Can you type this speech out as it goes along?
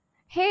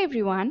Hey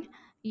everyone,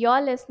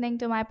 you're listening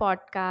to my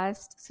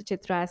podcast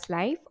Suchitra's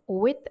Life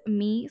with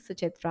me,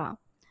 Suchitra.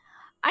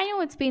 I know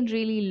it's been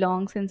really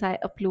long since I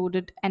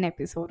uploaded an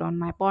episode on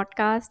my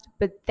podcast,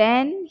 but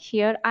then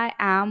here I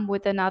am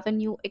with another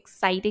new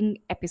exciting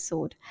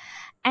episode.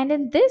 And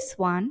in this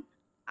one,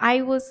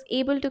 I was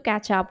able to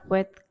catch up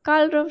with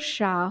Kalrav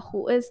Shah,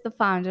 who is the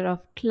founder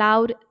of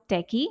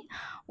CloudTechy,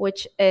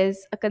 which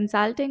is a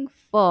consulting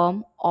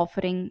firm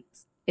offering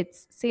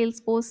its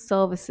Salesforce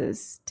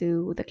services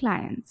to the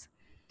clients.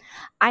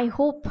 I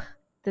hope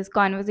this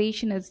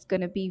conversation is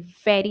going to be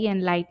very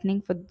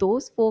enlightening for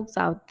those folks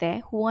out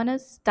there who want to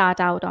start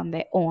out on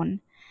their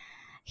own.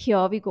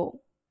 Here we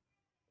go.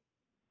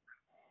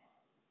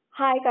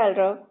 Hi,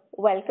 Kalrav.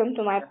 Welcome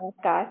to my Yeah,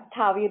 podcast.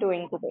 How are you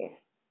doing today?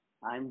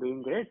 I'm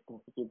doing great,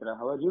 Chitra.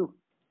 How are you?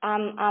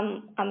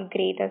 I'm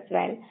great as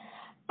well.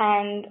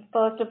 And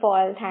first of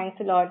all, thanks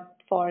a lot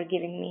for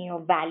giving me your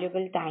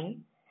valuable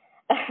time.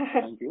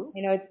 Thank you.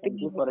 It's Thank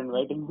you been for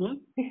inviting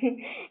me.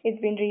 it's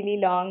been really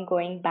long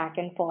going back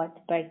and forth,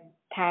 but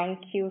thank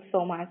you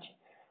so much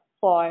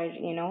for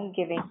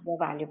giving your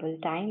valuable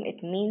time.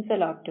 It means a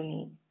lot to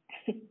me.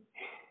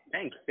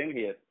 Thanks. Same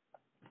here.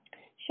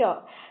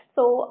 Sure.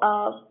 So,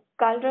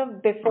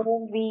 Kalrav,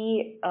 before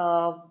we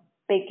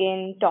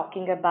begin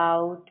talking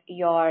about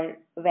your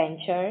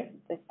venture,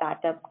 the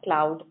startup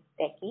Cloud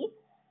Techie,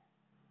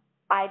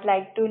 I'd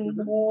like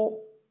to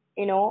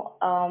Mm-hmm. know,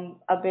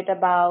 a bit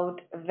about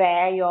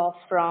where you're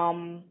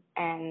from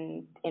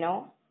and,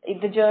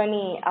 the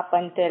journey up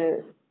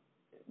until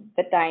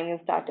the time you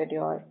started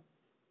your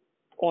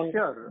own.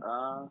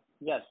 Sure.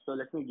 Yes. So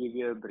let me give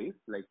you a brief.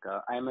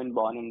 I'm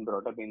born and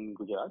brought up in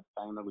Gujarat.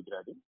 I'm a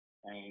Gujarati,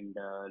 and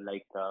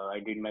I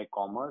did my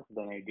commerce,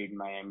 then I did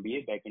my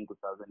MBA back in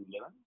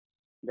 2011.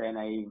 Then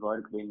I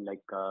worked in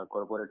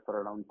corporate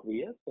for around 3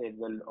 years, as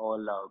well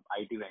all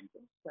IT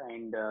ventures.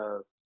 And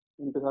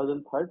in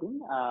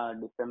 2013,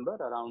 around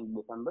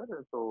December,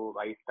 so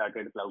I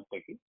started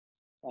CloudTechy.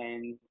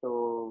 And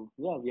so,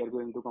 yeah, we are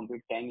going to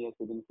complete 10 years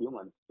within few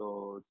months.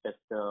 So that's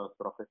the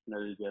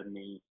professional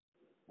journey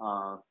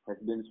has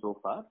been so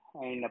far.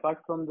 And apart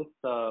from this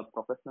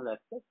professional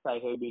aspect, I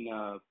have been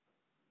a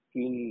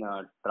keen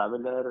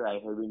traveler. I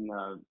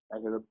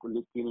have a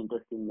fully keen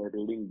interest in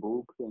reading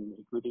books in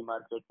equity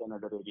markets and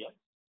other areas.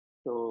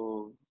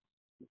 So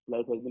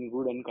life has been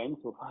good and kind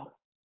so far.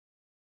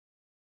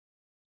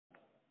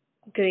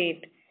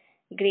 Great,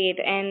 great.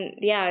 And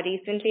yeah,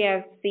 recently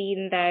I've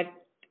seen that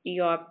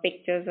your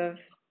pictures of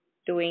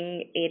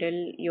doing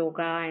aerial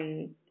yoga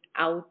and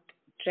out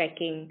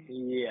trekking.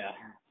 Yeah.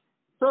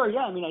 So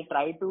yeah, I mean, I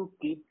try to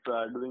keep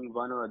doing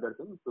one or other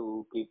thing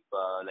to keep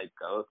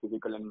our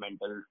physical and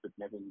mental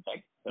fitness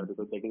intact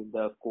because that is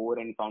the core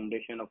and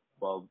foundation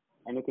of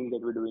anything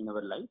that we do in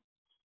our life.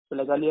 So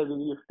like earlier we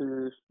used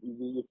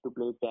to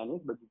play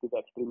tennis, but due to the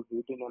extreme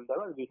heat in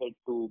Ahmedabad, we had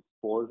to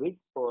pause it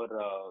for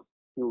a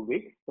few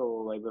weeks.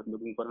 So I was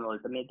looking for an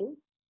alternative.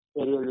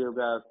 Aerial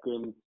yoga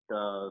came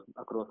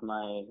across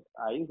my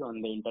eyes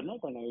on the internet,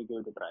 and I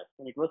gave it a try,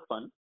 and it was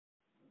fun.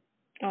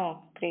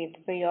 Oh, great.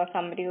 So you're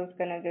somebody who's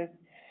gonna just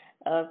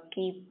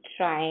keep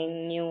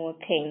trying new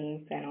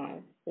things and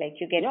all. Like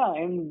you get Yeah,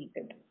 and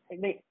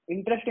the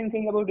interesting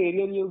thing about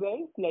aerial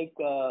yoga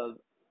is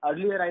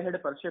earlier I had a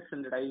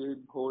perception that I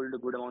hold a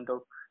good amount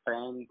of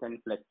strength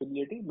and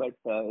flexibility, but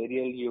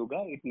aerial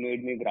yoga it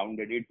made me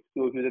grounded. It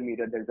shows you the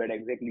mirror that where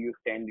exactly you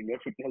stand in your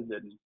fitness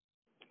journey.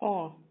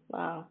 oh,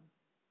 wow,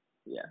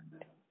 Yeah.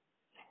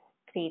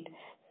 great.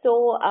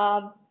 So,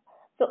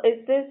 so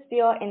is this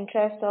your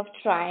interest of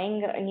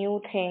trying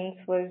new things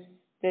was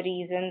the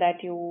reason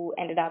that you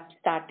ended up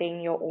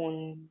starting your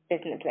own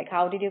business? Like,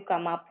 how did you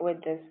come up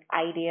with this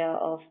idea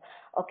of,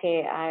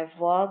 okay, I've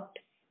worked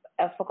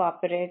for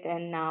corporate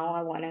and now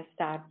I want to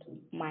start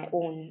my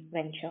own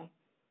venture?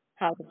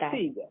 How did that?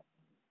 See,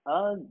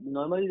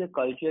 normally the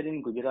culture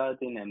in Gujarat,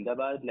 in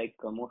Ahmedabad,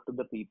 most of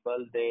the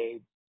people, they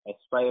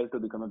aspire to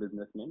become a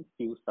businessman.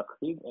 Few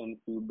succeed and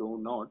few do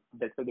not.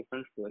 That's a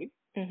different story.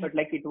 Mm-hmm. But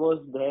it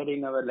was there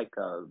in our,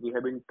 we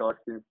have been taught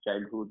since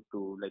childhood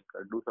to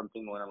do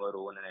something on our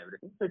own and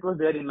everything. So it was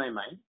there in my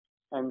mind.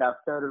 And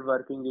after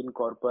working in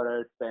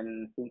corporates,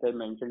 and since I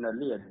mentioned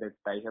earlier that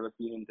I have a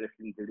keen interest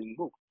in reading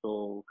books,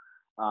 so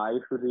I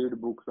used to read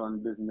books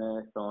on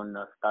business, on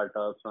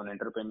startups, on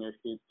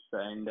entrepreneurships,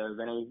 and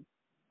when I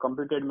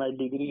completed my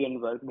degree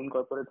and worked in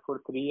corporate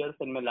for 3 years,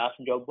 and my last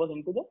job was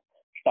into the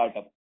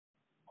startup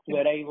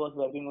where I was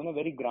working on a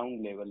very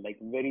ground level, like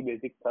very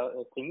basic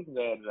things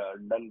were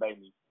done by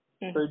me.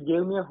 So it Mm-hmm.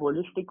 gave me a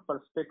holistic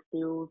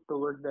perspective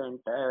towards the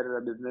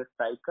entire business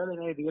cycle,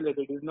 and I realized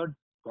it is not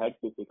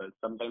that difficult.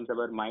 Sometimes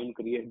our mind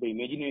creates the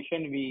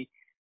imagination, we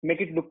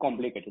make it look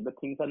complicated, but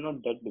things are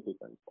not that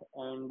difficult.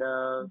 And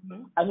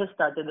Mm-hmm. I just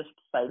started a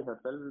side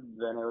hustle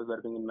when I was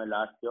working in my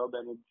last job,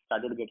 and it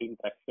started getting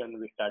traction.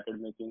 We started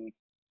making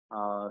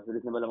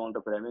reasonable amount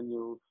of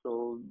revenue.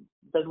 So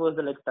that was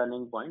the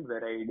turning point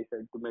where I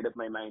decided to made up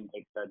my mind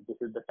that this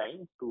is the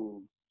time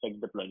to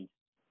take the plunge.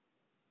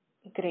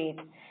 Great.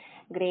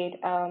 Great.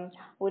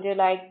 Would you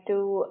like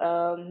to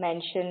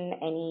mention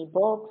any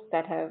books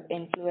that have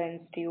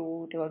influenced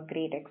you to a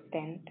great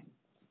extent?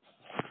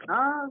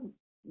 Uh,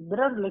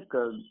 there are like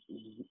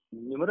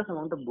numerous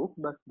amount of books,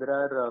 but there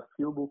are a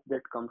few books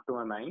that comes to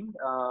my mind.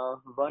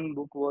 One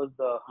book was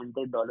the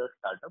 $100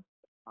 Startup.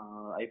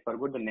 I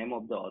forgot the name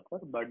of the author,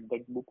 but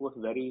that book was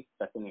very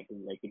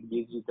fascinating. Like it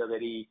gives you the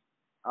very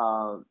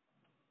uh,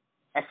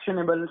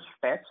 actionable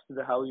steps,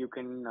 the how you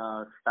can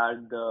start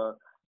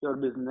your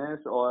business,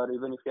 or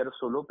even if you're a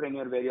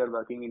solopreneur where you're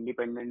working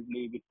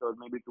independently with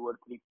maybe two or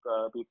three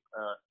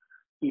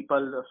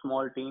people, a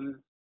small team.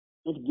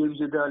 It gives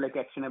you the like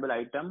actionable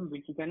item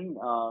which you can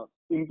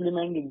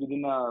implement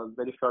within a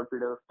very short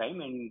period of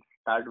time and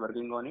start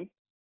working on it.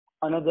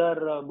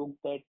 Another book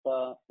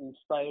that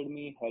inspired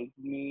me, helped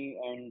me,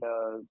 and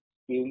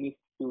gave me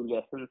few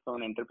lessons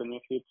on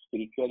entrepreneurship,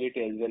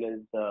 spirituality, as well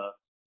as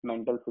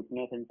mental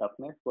fitness and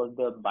toughness was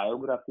the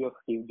biography of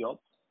Steve Jobs.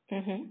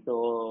 Mm-hmm.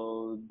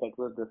 So that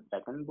was the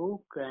second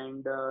book,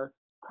 and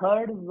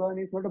third one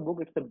is not a book;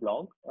 it's a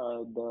blog.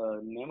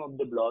 The name of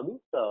the blog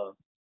is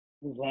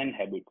Zen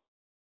Habits,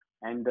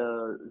 and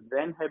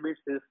Zen Habits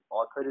is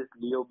author is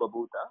Leo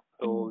Babuta.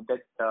 Mm-hmm.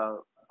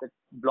 So that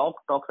blog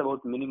talks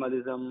about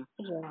minimalism.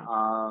 Yeah.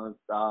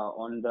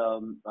 On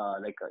the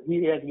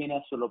he has been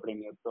a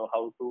solopreneur, so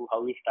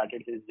how he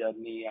started his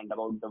journey and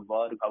about the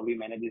work, how he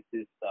manages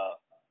his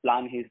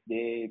plan his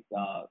day,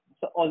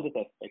 so all these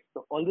aspects.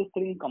 So all these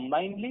things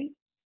combinedly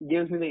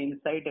gives me the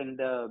insight and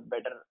the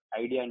better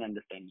idea and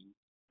understanding.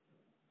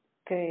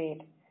 Great.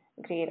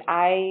 Great.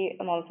 I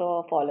am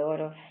also a follower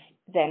of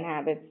Zen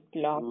Habits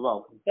blog.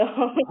 Wow. So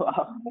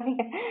Wow.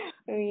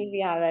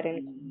 we have that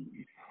in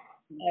common.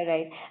 All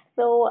right.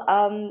 So,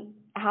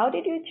 how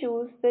did you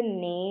choose the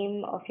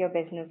name of your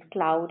business,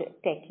 Cloud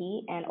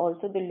Techie, and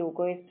also the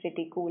logo is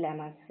pretty cool, I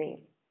must say.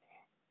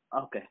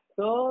 Okay.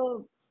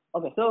 So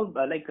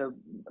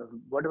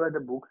whatever the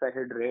books I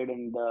had read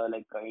and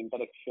the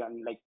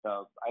interaction,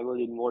 I was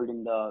involved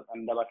in the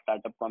Ahmedabad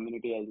startup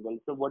community as well.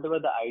 So whatever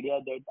the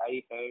idea that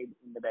I had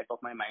in the back of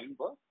my mind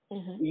was,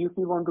 Mm-hmm. if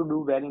you want to do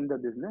well in the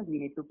business, you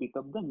need to pick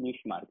up the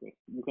niche market.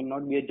 You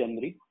cannot be a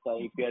generic.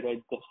 If you are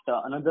just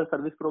another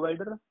service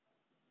provider,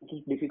 it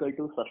is difficult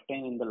to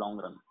sustain in the long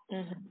run.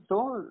 Mm-hmm.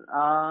 So,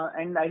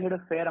 and I had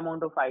a fair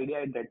amount of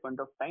idea at that point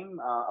of time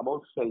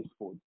about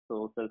Salesforce.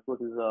 So,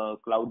 Salesforce is a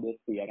cloud-based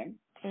CRM,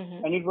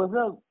 Mm-hmm. and it was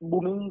a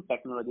booming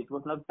technology. It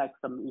was not like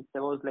it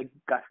was like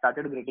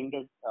started getting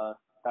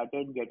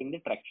the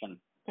traction.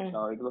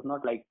 Mm-hmm. It was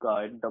not like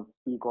at the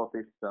peak of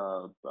its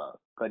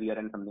career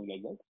and something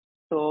like that.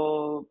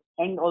 So,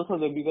 and also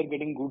we were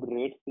getting good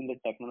rates in the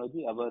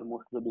technology. Our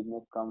most of the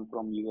business come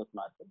from US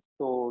market.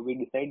 So we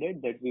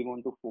decided that we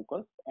want to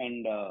focus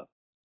and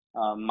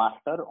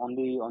master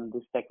on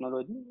this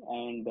technology,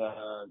 and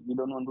we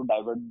don't want to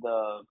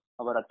divert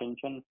our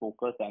attention,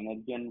 focus,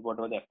 energy, and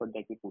whatever the effort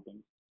that we put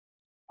in.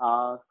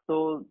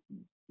 So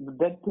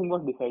that thing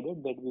was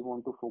decided that we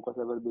want to focus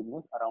our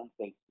business around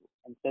Salesforce,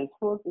 and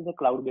Salesforce is a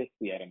cloud-based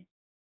CRM.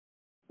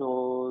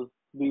 So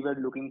we were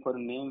looking for a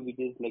name which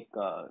is we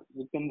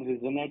can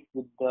resonate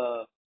with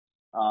the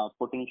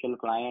potential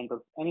client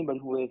or anybody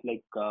who is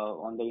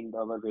on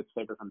our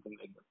website or something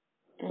like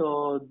that.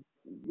 So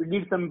we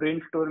did some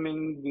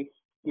brainstorming. With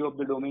few of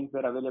the domains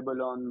were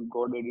available on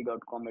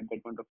godaddy.com at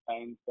that point of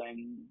time,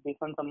 and this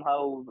one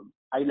somehow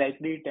I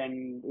liked it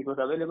and it was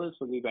available,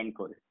 so we went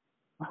for it.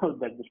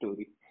 That's the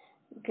story.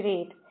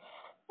 Great.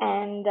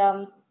 And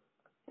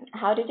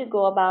how did you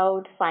go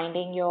about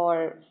finding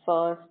your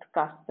first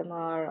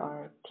customer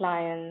or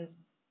clients?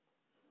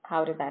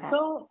 How did that happen?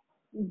 So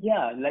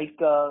yeah,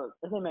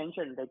 as I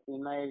mentioned, like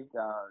in my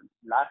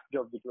last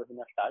job, which was in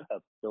a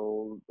startup,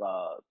 so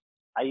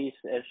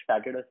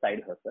started a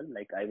side hustle.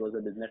 Like I was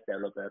a business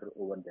developer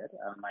over there.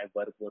 My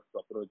work was to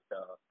approach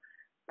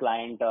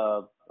client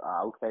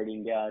outside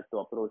India, to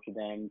approach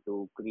them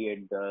to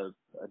create the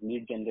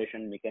lead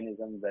generation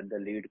mechanism where the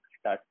lead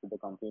starts to the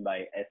company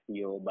by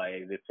SEO,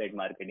 by website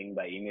marketing,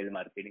 by email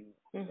marketing,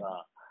 Mm-hmm.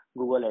 uh,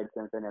 Google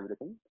AdSense, and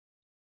everything,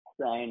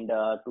 and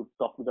to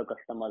talk to the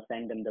customer,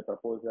 send them the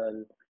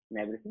proposal and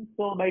everything.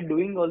 So by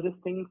doing all these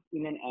things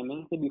in an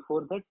MNC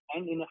before that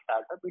and in a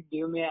startup, it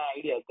gave me an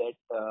idea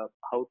that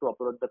how to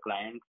approach the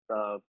clients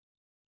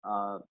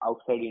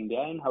outside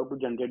India and how to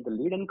generate the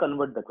lead and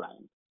convert the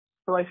client.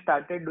 So I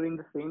started doing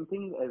the same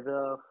thing as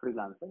a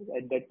freelancer.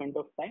 At that point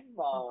of time,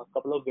 a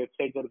couple of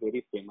websites were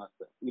very famous: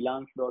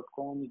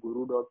 elance.com,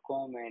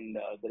 guru.com, and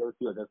there were a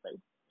few other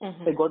sites. So I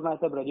Mm-hmm. got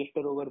myself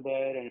registered over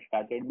there and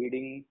started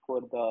bidding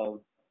for the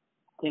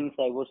things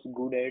I was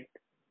good at.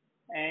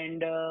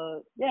 And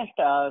yeah,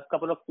 a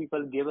couple of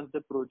people gave us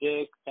the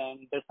project, and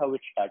that's how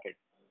it started.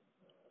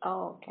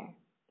 Oh, okay.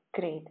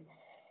 Great.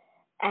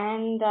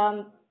 And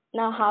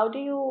now, how do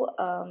you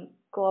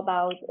go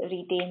about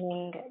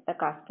retaining the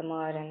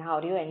customer, and how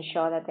do you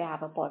ensure that they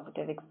have a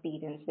positive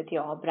experience with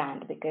your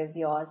brand? Because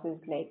yours is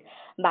like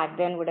back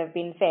then would have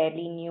been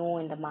fairly new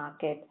in the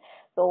market.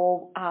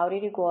 So, how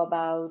did you go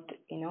about,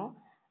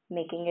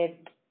 making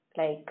it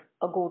like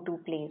a go-to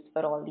place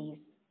for all these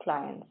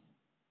clients?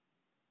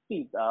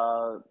 See,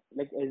 as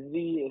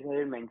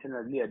I mentioned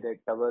earlier, that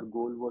our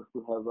goal was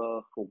to have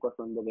a focus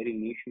on the very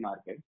niche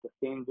market. The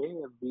same way,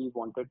 we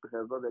wanted to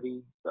have a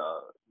very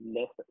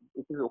less.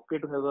 It is okay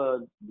to have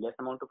a less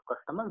amount of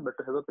customers, but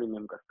to have a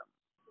premium customer.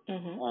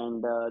 Mm-hmm.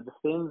 And the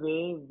same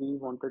way, we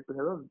wanted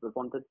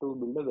to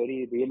build a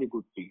very really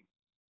good team.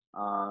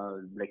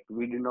 Like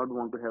we did not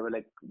want to have a,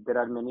 like there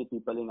are many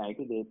people in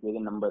IT, they play the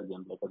number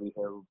game, like we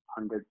have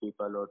 100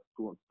 people or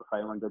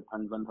 500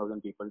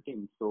 1,000 people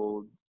team.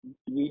 So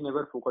we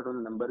never focused on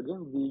the number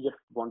game. We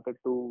just wanted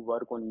to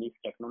work on niche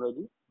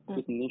technology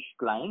with niche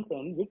clients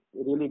and with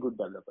really good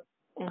developers.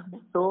 Mm-hmm.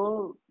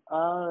 So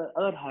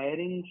our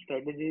hiring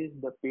strategies,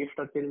 the pay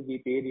structure, we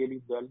pay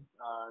really well,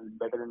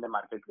 better than the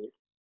market rate.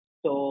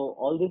 So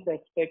all these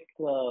aspects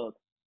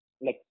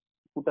like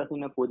put us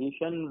in a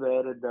position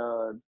where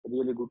the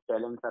really good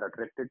talents are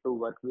attracted to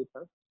work with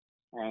us,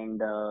 and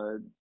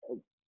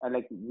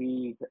like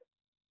we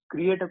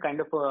create a kind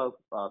of a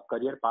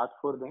career path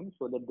for them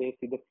so that they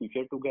see the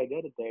future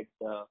together, that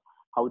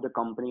how the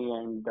company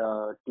and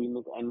the team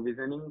is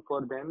envisioning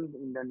for them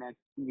in the next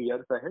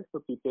years ahead. So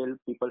people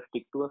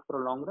stick to us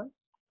for a long run.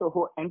 So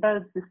who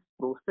enters this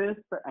process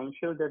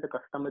ensures that the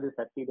customer is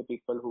happy, the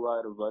people who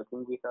are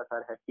working with us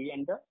are happy,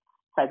 and the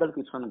cycle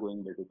keeps on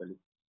going basically.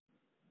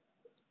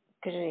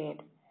 Great,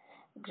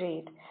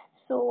 great.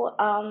 So,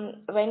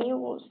 when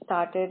you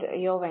started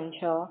your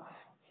venture,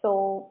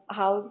 so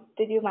how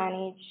did you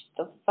manage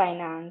the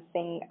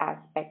financing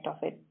aspect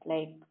of it?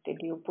 Like,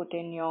 did you put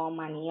in your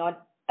money, or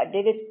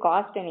did it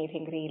cost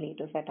anything really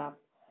to set up?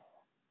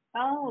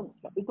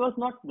 It was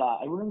not.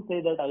 I wouldn't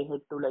say that I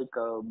had to like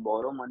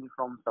borrow money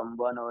from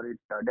someone, or it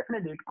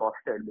definitely it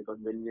costed, because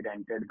when we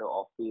rented the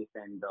office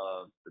and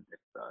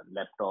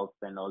laptops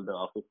and all the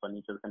office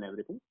furniture and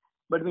everything,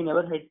 but we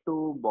never had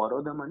to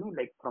borrow the money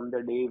like from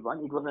the day one.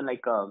 It wasn't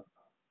like a,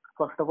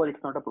 first of all,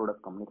 it's not a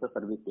product company, it's a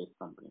service-based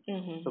company.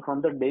 Mm-hmm. So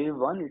from the day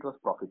one, it was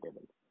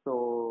profitable.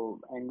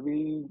 So, and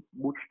we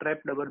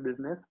bootstrapped our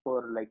business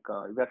for like,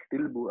 we are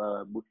still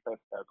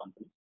bootstrapped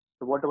company.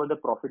 So whatever the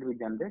profit we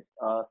generate,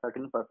 a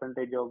certain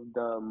percentage of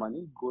the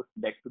money goes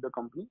back to the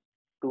company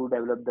to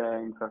develop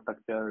the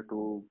infrastructure,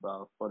 to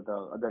for the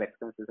other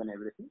expenses and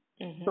everything.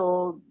 Mm-hmm.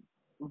 So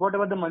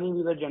whatever the money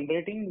we were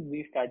generating,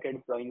 we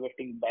started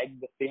investing back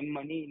the same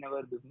money in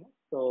our business.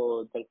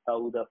 So that's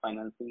how the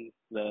financing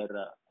were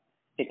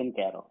taken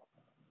care of.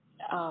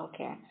 Ah,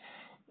 okay,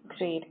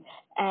 great.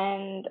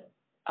 And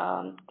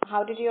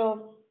how did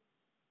your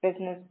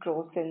business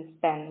grow since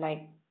then?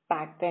 Like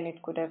back then,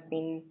 it could have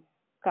been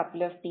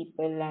couple of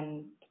people,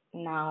 and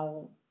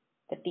now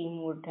the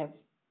team would have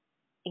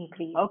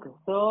increased. Okay,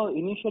 so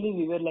initially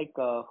we were like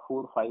 4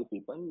 5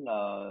 people.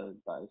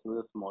 It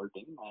was a small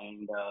team,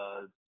 and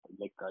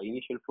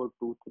initial for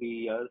 2 3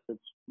 years,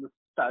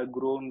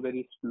 grown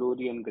very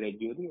slowly and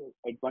gradually.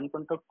 At one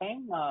point of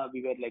time,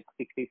 we were like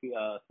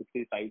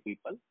 65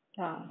 people,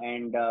 Yeah.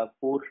 and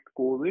post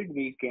COVID,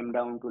 we came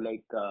down to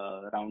like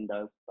around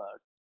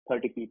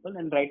 30 people,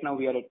 and right now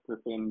we are at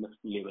the same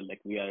level,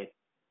 like we are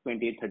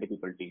 28 30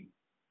 people team.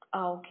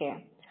 Ah,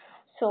 okay.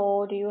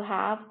 So do you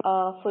have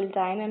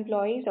full-time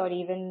employees, or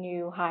even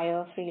you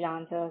hire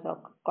freelancers or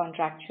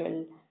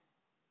contractual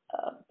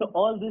So people?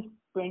 all these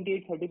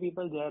 28 30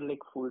 people, they are like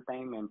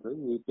full-time employees.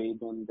 We pay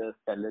them the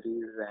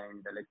salaries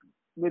and like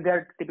with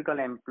their typical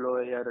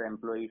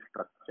employer-employee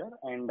structure.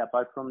 And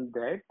apart from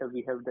that,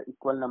 we have the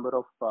equal number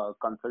of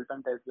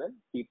consultants as well,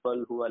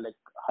 people who are like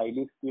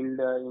highly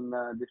skilled in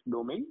this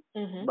domain,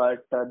 Mm-hmm.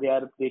 but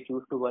they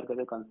choose to work as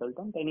a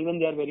consultant, and even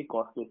they are very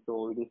costly.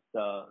 So it is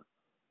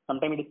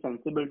sometimes it is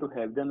sensible to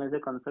have them as a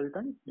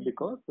consultant,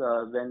 because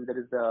when there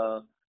is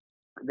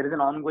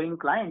an ongoing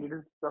client, it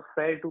is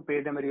fair to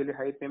pay them a really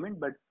high payment,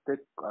 but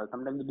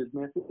sometimes the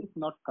business is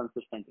not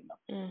consistent enough.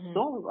 Mm-hmm.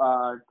 So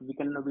we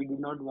did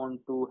not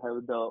want to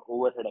have the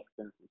overhead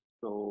expenses.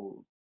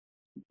 So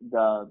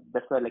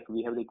that's why like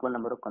we have the equal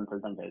number of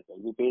consultants as well.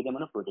 We pay them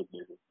on a project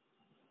basis.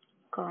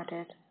 Got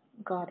it.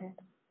 Got it.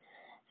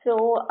 So,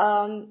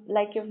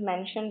 like you've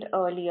mentioned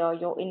earlier,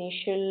 your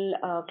initial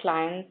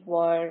clients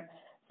were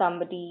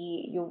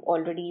somebody you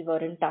already were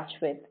in touch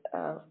with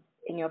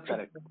in your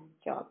Correct. previous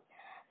job.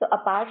 So,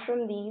 apart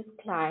from these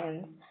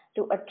clients,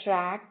 to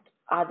attract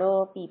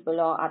other people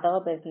or other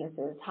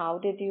businesses, how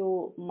did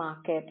you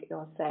market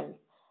yourself?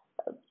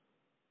 Uh,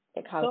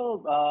 Like how?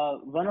 So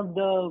one of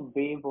the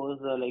way was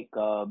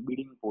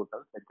bidding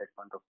portals at that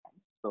point of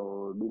time.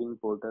 So bidding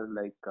portals,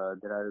 like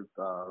there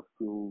are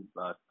few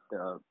uh,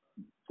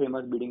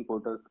 famous bidding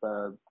portals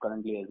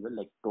currently as well.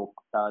 Like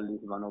Toktal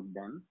is one of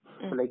them.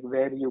 So Mm. like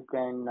where you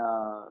can,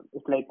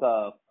 it's like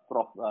the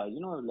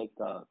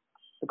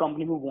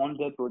company who wants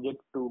their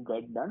project to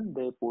get done,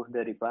 they post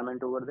their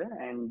requirement over there,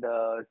 and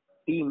the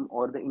team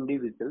or the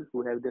individuals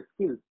who have the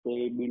skills,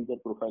 they build their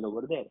profile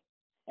over there.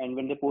 And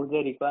when they post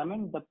their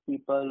requirement, the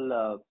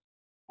people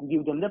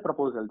give them the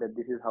proposal that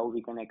this is how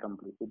we can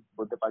accomplish it.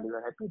 Both the parties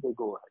are happy, they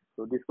go ahead.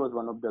 So this was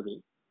one of the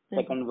ways. Mhm.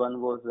 Second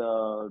one was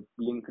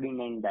LinkedIn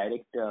and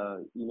direct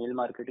email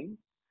marketing.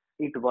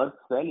 it works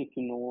well if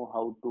you know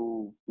how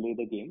to play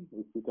the game.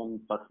 If you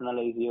can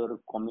personalize your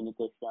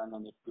communication,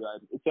 and if you are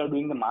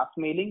doing the mass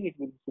mailing, it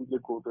will simply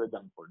go to a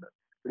junk folder.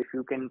 But if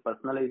you can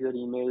personalize your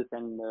emails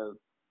and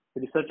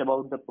research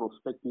about the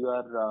prospect you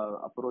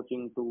are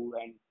approaching to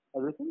and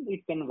everything,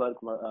 it can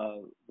work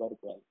well.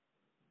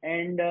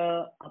 And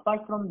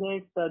apart from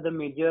that, the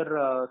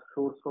major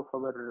source of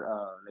our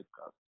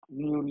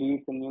new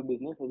leads and new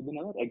business has been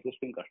our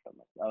existing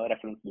customers, our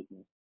reference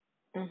business.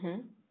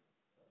 Mm-hmm.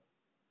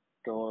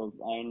 So,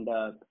 and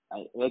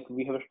like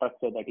we have a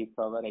structure that if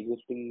our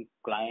existing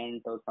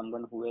client or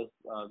someone who has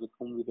with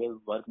whom we have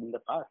worked in the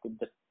past, if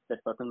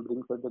that person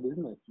brings us the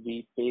business,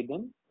 we pay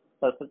them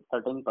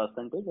certain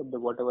percentage of the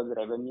whatever the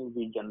revenue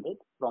we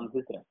generate from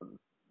his reference.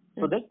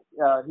 So that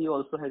he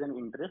also has an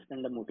interest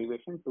and a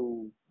motivation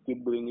to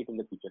keep doing it in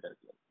the future as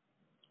well.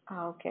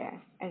 Okay,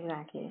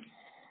 exactly.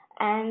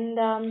 And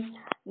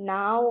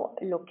now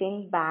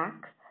looking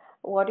back,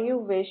 what do you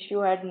wish you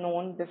had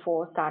known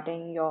before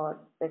starting your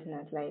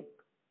business? Like,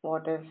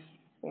 what if,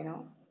 you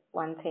know,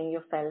 one thing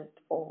you felt,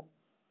 oh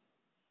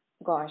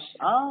gosh,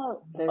 Ah,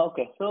 this.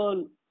 okay.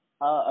 So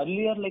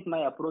earlier, like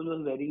my approach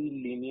was very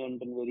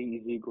lenient and very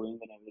easygoing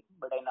and everything.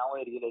 But now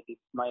I realize if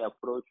my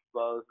approach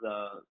was,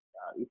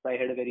 if I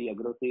had a very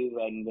aggressive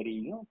and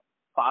very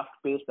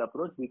fast-paced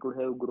approach, we could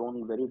have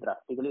grown very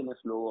drastically in a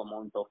slow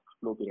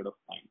period of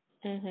time.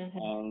 Mm-hmm.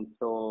 And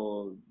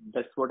so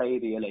that's what I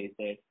realized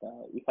that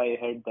if I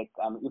had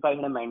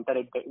a mentor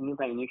in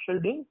my initial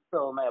days,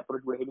 so my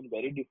approach would have been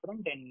very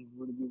different, and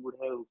we would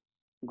have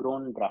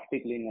grown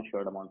drastically in a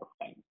short amount of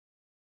time.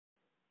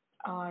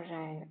 All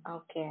right,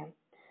 okay.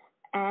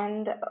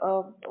 And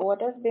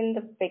what has been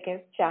the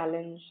biggest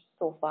challenge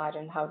so far,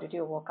 and how did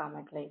you overcome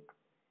it? Like,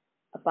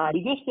 apart.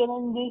 Biggest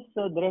challenges,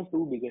 there are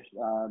two biggest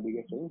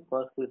challenges.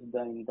 First is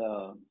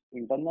the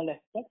internal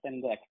aspect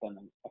and the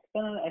external.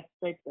 External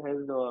aspect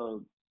has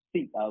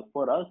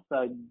for us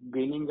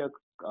gaining a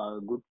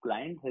good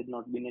client has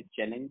not been a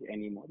challenge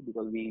anymore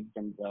because we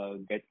can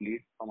get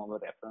leads from our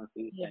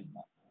references Yeah. and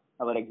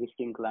our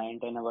existing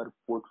client, and our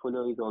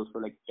portfolio is also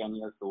like 10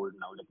 years old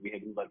now. Like we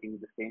have been working with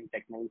the same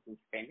technology since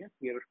 10 years.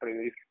 We have a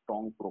very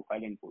strong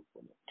profile in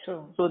portfolio.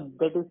 True. So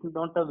that is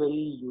not a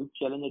very huge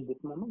challenge at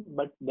this moment,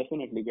 but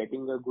definitely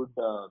getting a good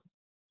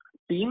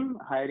team,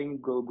 hiring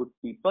good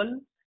people,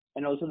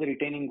 and also the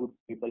retaining good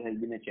people has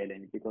been a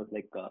challenge because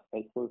like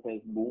Salesforce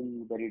has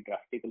boomed very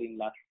drastically in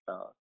last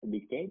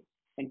decade,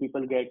 and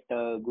people get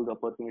good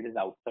opportunities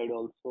outside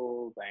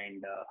also,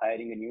 and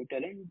hiring a new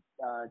talent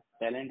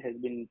has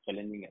been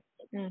challenging aspect.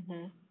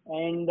 Mm-hmm.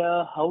 And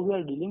how we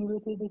are dealing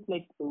with it is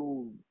like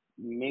to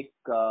make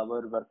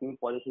our working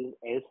policies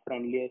as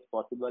friendly as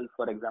possible.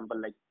 For example,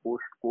 like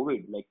post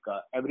COVID, like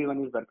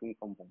everyone is working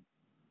from home.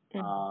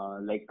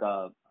 Mm-hmm.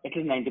 At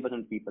least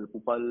 90% people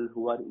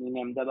who are in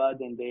Ahmedabad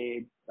and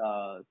they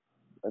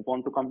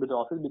want to come to the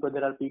office because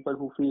there are people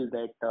who feel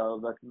that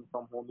working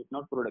from home is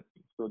not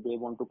productive. So they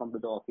want to come to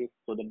the office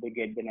so that they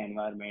get the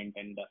environment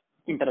and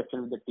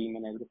interaction with the team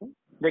and everything.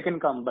 They can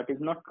come, but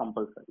it's not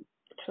compulsory.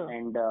 True.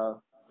 And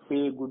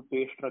good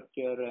pay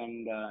structure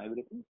and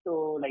everything.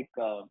 So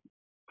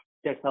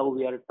that's how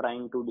we are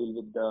trying to deal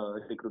with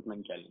the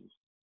recruitment challenge.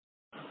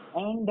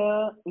 And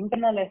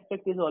internal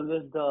aspect is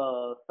always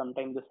the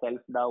sometimes the self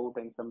doubt,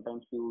 and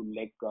sometimes you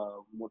lack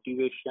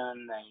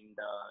motivation, and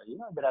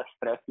there are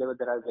stress levels.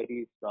 There are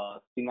very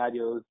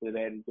scenarios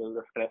where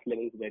the stress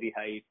level is very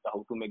high. So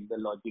how to make the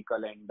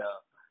logical and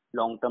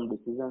long term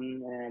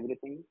decision and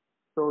everything.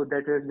 So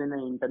that has been an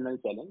internal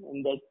challenge,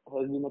 and that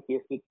has been a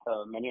case with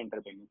many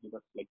entrepreneurs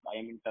because like I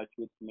am in touch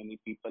with many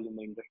people in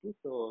the industry,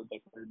 so that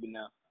has been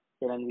a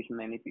challenge with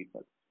many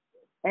people.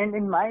 And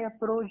in my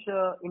approach,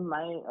 in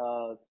my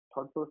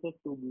thought process,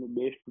 to the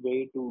best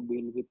way to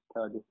deal with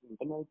this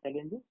internal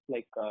challenges,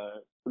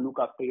 to look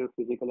after your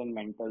physical and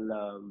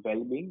mental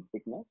well-being,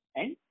 fitness,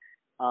 and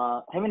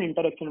have an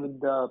interaction with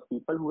the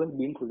people who have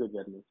been through the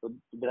journey. So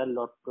there are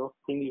lots of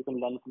things you can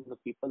learn from the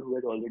people who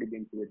have already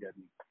been through the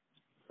journey.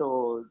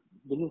 So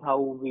this is how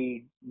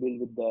we deal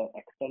with the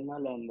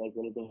external and as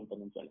well as the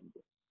internal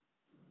challenges.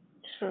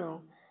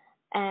 True.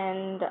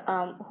 And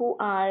who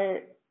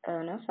are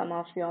some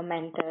of your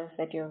mentors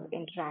that you've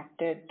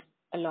interacted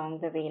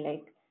along the way?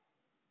 Like,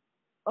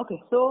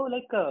 Okay, so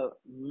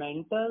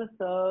mentors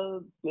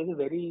plays a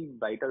very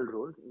vital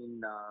role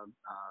in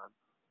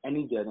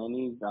any journey,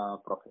 any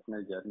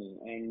professional journey.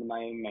 And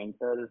my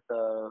mentors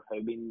have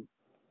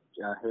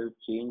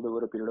changed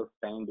over a period of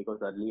time because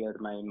earlier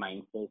my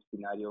mindset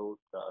scenarios,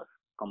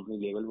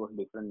 company level was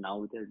different.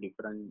 Now it is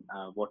different.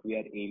 What we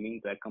are aiming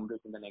to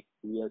accomplish in the next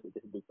 2 years, it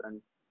is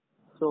different.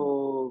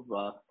 So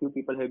few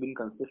people have been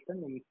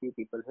consistent and few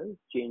people have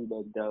changed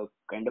the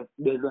kind of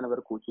based on our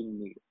coaching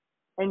need.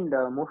 And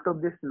most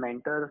of these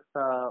mentors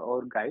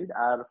or guide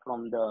are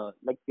from the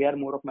like they are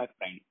more of my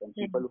friends and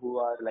people mhm. who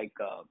are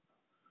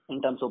in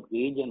terms of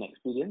age and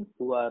experience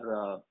who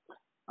are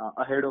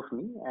ahead of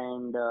me.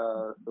 And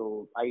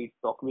so I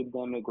talk with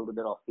them. I go to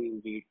their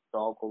office. We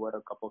talk over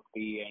a cup of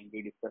tea and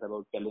we discuss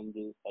about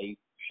challenges. I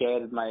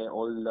share my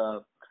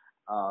all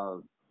uh,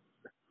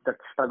 the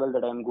struggle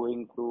that I'm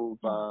going through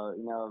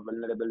in a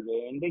vulnerable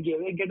way, and they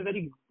get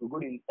very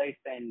good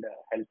insights and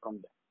help from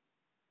them.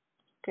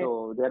 Good.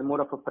 So they are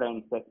more of a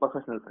friends, like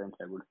professional friends,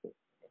 I would say.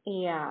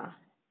 Yeah,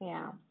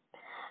 yeah.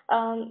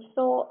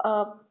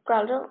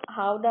 Kalrav,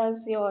 how does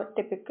your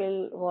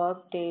typical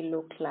work day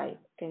look like?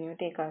 Can you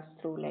take us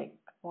through like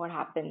what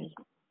happens?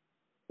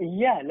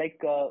 Yeah,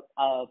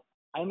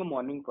 I'm a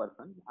morning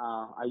person.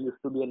 I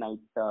used to be a night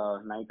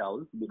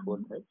owl before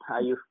Mhm. that. I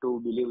used to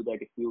believe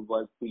that if you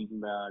work till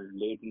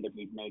late in the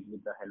midnight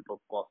with the help of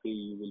coffee,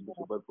 you will be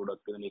super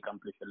productive and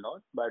accomplish a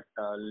lot. But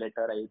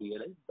later I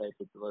realized that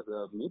it was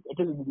a myth. It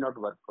did not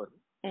work for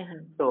me.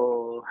 Mm-hmm. So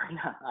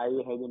yeah, I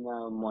have been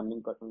a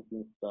morning person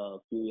since a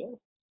few years.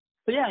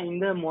 So yeah, in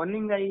the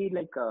morning I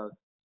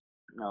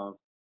uh,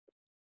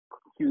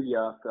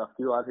 a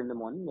few hours in the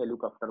morning, I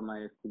look after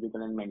my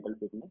physical and mental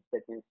fitness.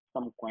 That is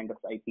some kind of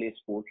I play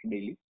sports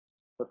daily,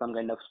 so some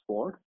kind of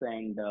sports,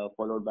 and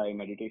followed by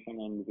meditation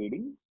and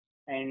reading.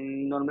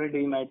 And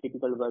normally, my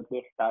typical work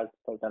day starts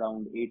at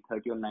around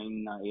 8:30 or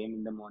 9 a.m.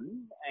 in the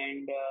morning,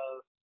 and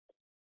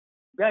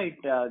yeah,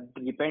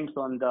 it depends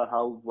on the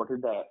how what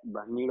is the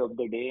need of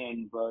the day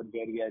and where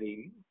we are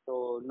aiming.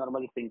 So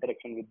normally it's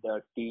interaction with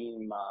the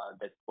team,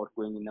 that's what's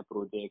going in the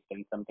project,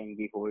 and sometimes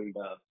we hold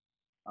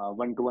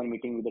one-to-one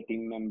meeting with the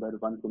team member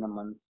once in a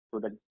month, so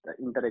that the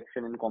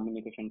interaction and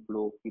communication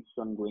flow keeps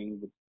on going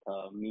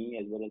with me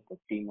as well as the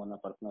team on a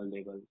personal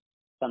level.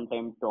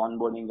 Sometimes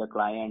onboarding a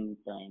client,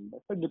 and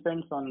so it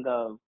depends on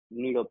the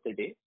need of the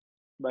day.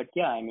 But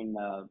yeah, I mean,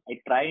 I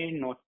try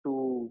not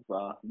to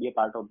be a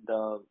part of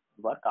the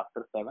work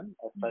after 7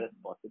 as far as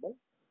possible.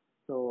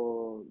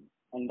 So,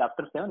 and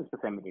after 7 it's the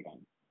family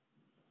time.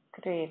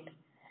 Great.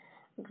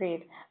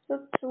 Great. So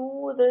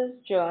through this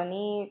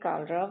journey,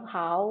 Kalrav,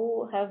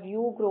 how have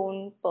you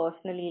grown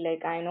personally?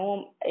 Like I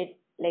know it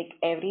like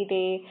every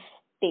day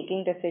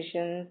taking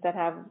decisions that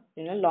have,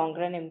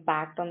 longer run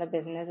impact on the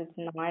business,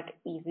 it's not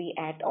easy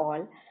at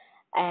all.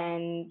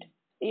 And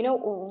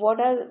what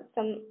are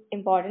some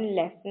important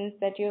lessons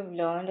that you have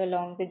learned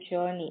along the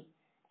journey?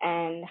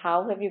 And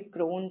how have you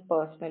grown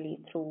personally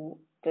through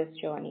this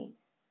journey?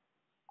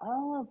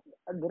 Uh,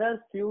 there are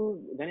few,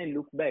 when I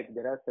look back,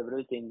 there are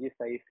several changes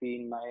I see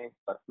in my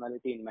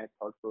personality, in my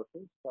thought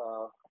process.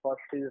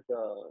 First is,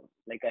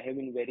 I have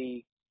been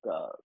very,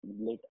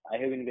 I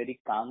have been very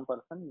calm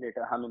person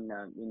later, I mean,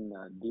 in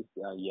this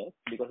years,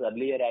 because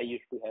earlier I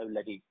used to have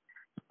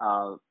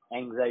uh,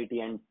 anxiety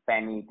and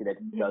panic that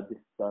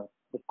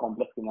this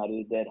complex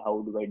scenario is there,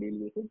 how do I deal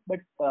with it?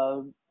 But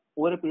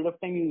over a period of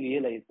time, you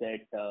realize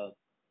that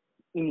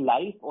in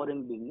life or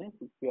in business,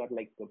 if you are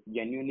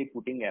genuinely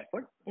putting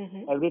effort,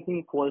 Mm-hmm.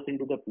 everything falls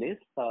into the place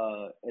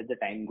as the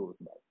time goes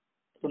by.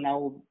 So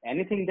now,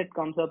 anything that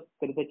comes up,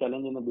 there is a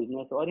challenge in the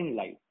business or in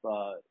life,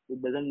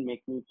 it doesn't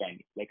make me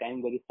panic. Like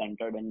I'm very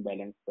centered and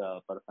balanced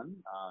person.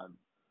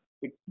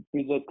 It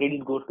is a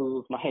credit goes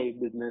to my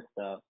business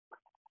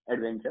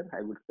adventure,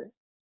 I would say.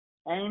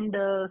 And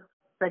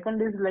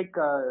second is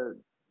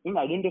in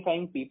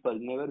identifying people,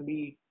 never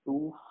be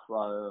too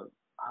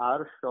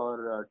harsh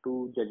or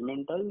too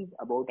judgmental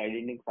about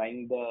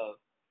identifying the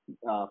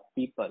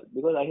people,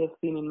 because I have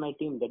seen in my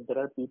team that there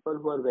are people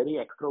who are very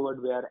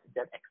extrovert, where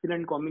they're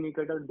excellent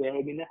communicators, they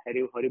have been a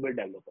horrible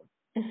developer,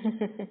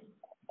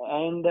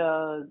 and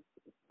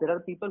there are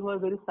people who are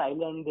very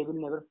silent, they will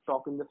never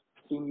talk in the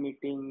team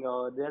meeting,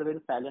 they are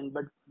very silent,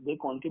 but they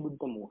contribute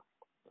the most.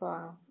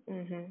 Wow.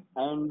 Mm-hmm.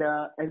 And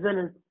as well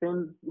as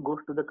same goes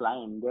to the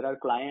client. There are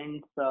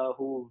clients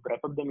who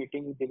wrap up the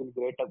meeting, they will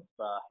have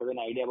an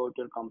idea about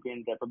your company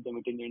and wrap up the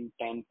meeting in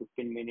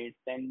 10-15 minutes,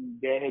 and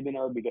they have been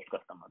our biggest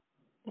customers.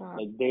 Wow.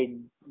 Like they,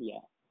 yeah.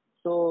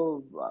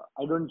 So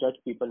I don't judge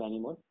people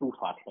anymore too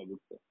fast, I would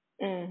say.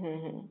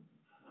 Mm-hmm.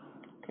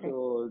 Great.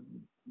 So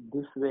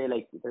this way,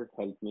 it has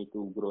helped me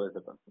to grow as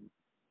a person.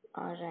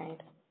 All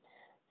right.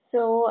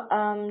 So,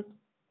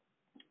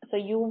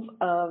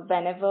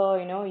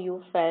 whenever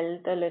you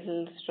felt a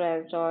little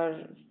stressed or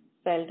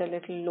felt a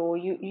little low,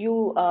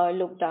 you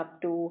looked up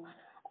to,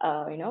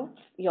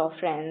 your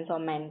friends or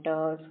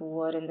mentors who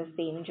were in the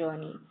same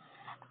journey.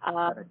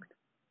 Um, Correct.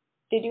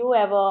 did you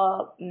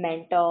ever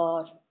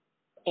mentor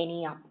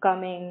any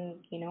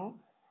upcoming,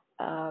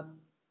 uh,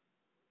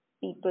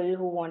 people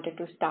who wanted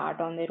to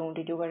start on their own?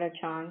 Did you get a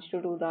chance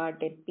to do that?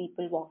 Did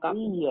people walk up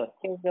Yes,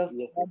 because of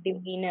yes, your yes, yes.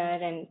 demeanor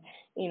and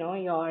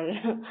your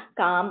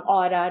calm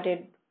aura?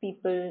 Did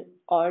people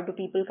or do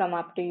people come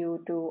up to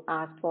you to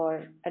ask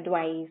for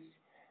advice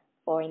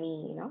for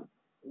any,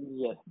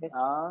 Yes. this?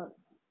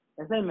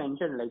 As I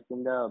mentioned, like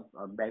in the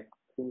back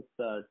since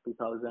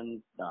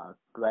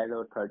 2012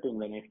 or 13,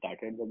 when I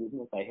started the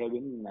business, I have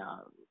been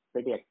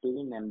pretty active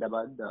in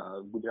Ahmedabad,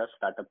 Gujarat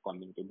startup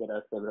community. There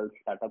are several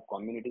startup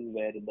communities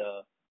where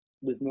the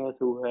business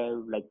who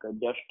have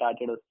just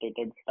started or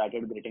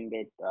started getting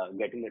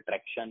the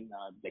traction,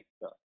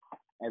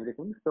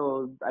 everything.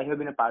 So I have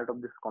been a part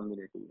of this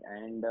community,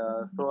 and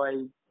so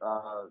I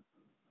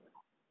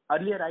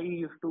earlier I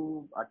used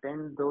to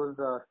attend those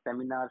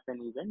seminars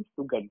and events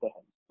to get the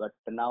help, but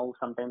now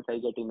sometimes I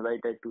get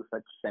invited to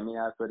such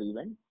seminars or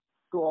events,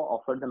 to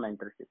offer the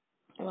mentorship.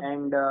 Wow.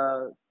 And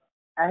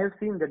I have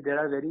seen that there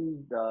are very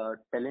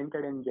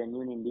talented and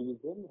genuine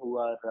individuals who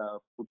are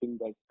putting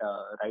that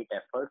right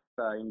efforts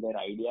in their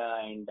idea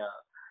and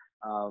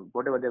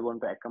whatever they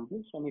want to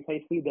accomplish. And if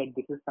I see that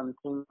this is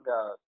something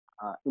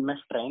in my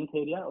strength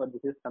area, or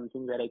this is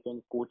something where I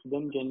can coach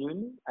them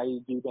genuinely, I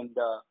give them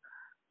the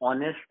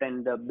honest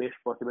and the best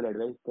possible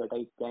advice that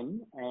I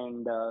can.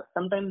 And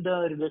sometimes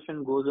the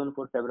relation goes on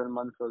for several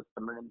months or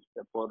sometimes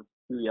for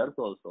few years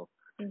also.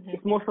 Mhm.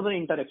 It's most of an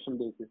interaction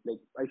basis.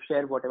 Like I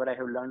share whatever I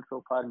have learned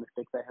so far,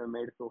 mistakes I have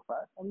made so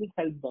far, and it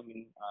helps them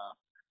in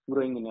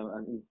growing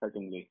in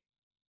certain way.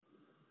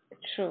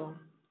 True.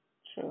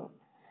 True.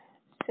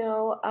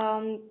 So,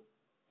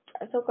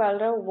 so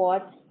Kalra,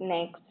 what's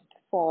next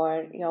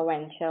for your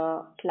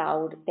venture,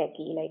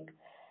 CloudTechy? Like,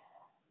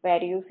 where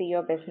do you see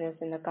your business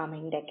in the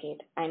coming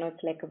decade? I know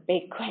it's like a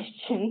big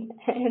question.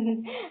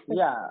 And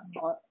Yeah,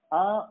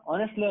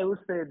 honestly, I would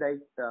say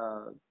that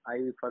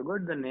I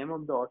forgot the name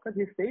of the author.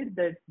 He said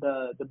that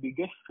the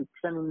biggest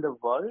fiction in the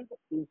world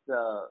is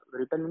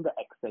written in the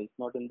Excel,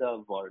 not in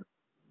the Word.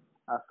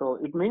 So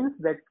it means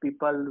that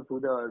people do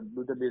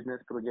the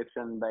business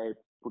projection by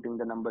putting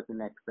the numbers in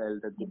Excel,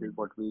 that this is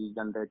what we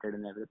generated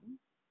and everything.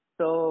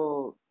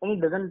 So and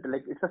it doesn't,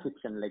 like, it's a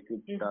fiction, like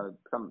it Mhm.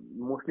 some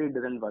mostly it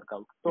doesn't work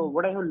out. So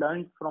what I have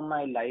learned from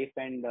my life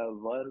and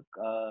work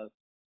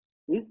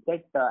is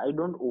that I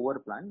don't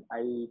overplan.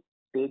 I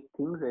take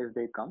things as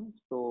they come.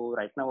 So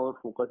right now our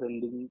focus has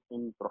been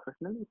in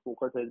professional.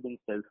 Focus has been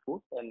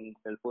Salesforce, and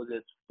Salesforce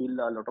has still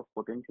a lot of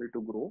potential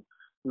to grow.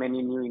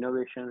 Many new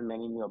innovations,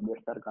 many new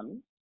updates are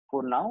coming.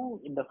 For now,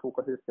 the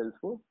focus is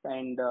Salesforce,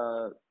 and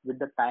with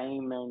the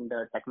time and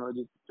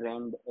technology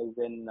trend, as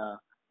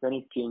when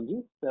it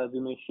changes, we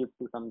may shift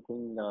to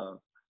something,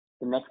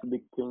 the next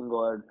big thing,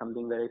 or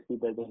something where I see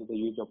that there is a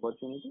huge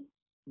opportunity.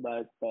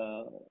 But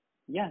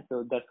yeah,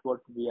 so that's what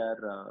we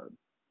are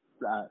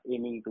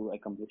aiming to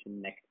accomplish in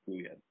next few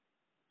years.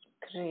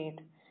 Great.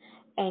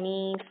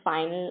 Any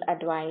final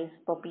advice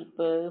for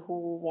people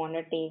who want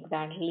to take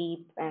that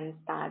leap and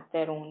start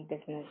their own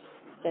business,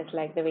 just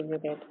like the way you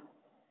did?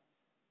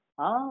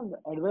 The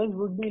advice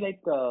would be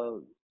like a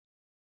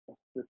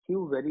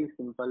few very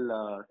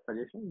simple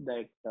suggestions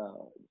that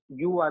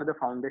you are the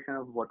foundation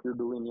of what you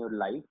do in your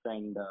life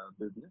and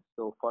business.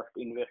 So first,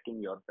 invest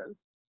in yourself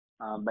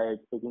by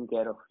taking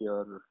care of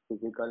your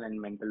physical and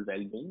mental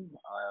well-being,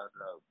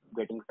 or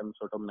getting some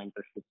sort of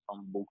mentorship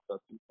from books or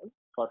people.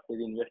 First is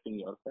invest in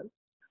yourself.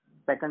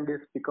 Second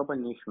is pick up a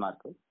niche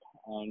market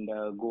and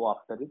go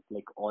after it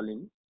like all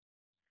in.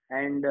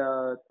 And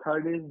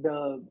third is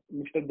the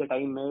mistake that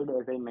I made,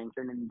 as I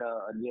mentioned in the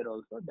earlier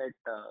also, that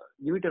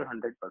give it your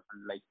 100%,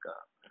 like,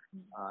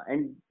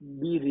 and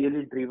be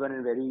really driven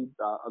and very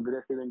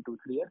aggressive in 2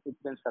 3 years. If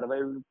you can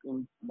survive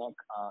in like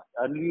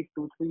early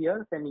 2 3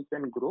 years and you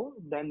can grow,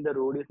 then the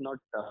road is not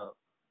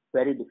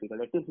very difficult.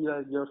 At least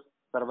your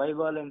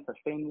survival and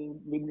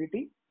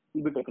sustainability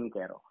will be taken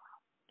care of.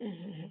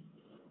 Mhm.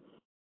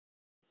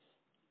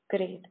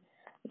 Great.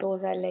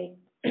 Those are like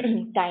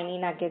tiny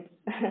nuggets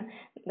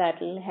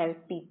that will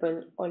help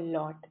people a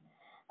lot.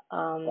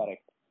 Um,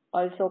 Correct.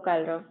 Also,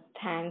 Kalrav,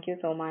 thank you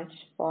so much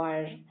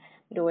for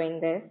doing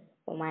this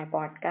for my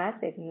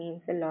podcast. It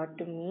means a lot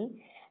to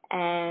me.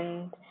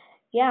 And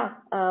yeah,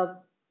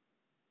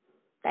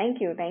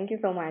 thank you. Thank you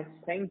so much.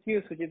 Thank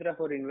you, Suchitra,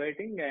 for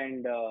inviting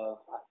and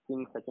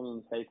asking such an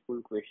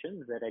insightful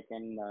question where I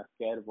can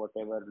share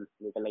whatever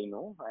little I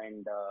know,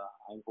 and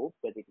I hope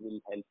that it will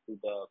help to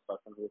the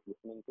person who is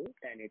listening to it,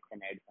 and it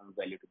can add some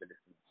value to the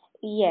listener.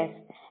 Yes,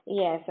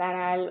 yes, and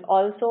I'll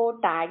also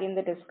tag in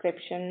the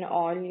description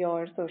all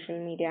your social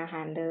media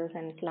handles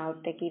and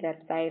Cloud Techie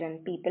website,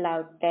 and people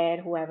out there,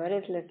 whoever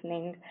is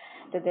listening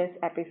to this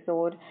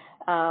episode,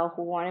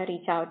 who want to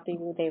reach out to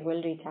you, they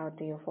will reach out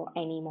to you for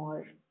any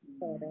more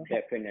further help.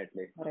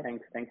 Definitely.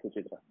 Thanks,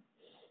 Suchitra.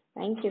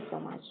 Thank you so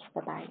much.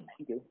 Bye bye.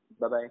 Thank you.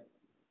 Bye bye.